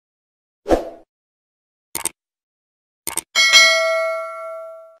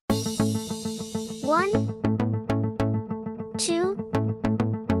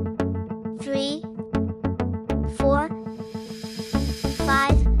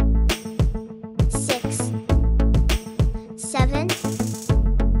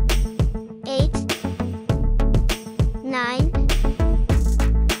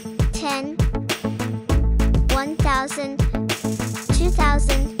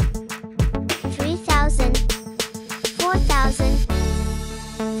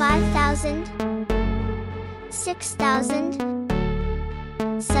5,000, 6,000,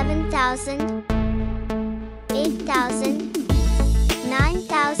 7,000, 8,000,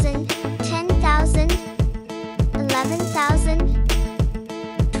 9,000, 10,000, 11,000,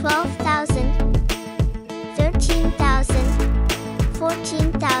 12,000, 13,000,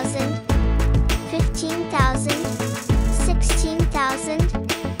 14,000, 15,000, 16,000,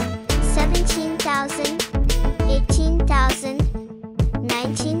 17,000, 18,000,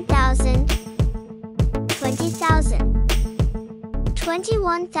 19,000, 20,000,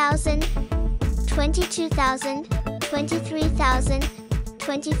 21,000, 22,000, 23,000,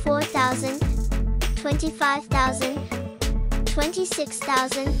 24,000, 25,000,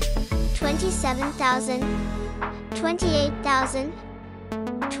 26,000, 27,000, 28,000,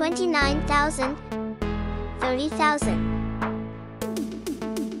 29,000, 30,000.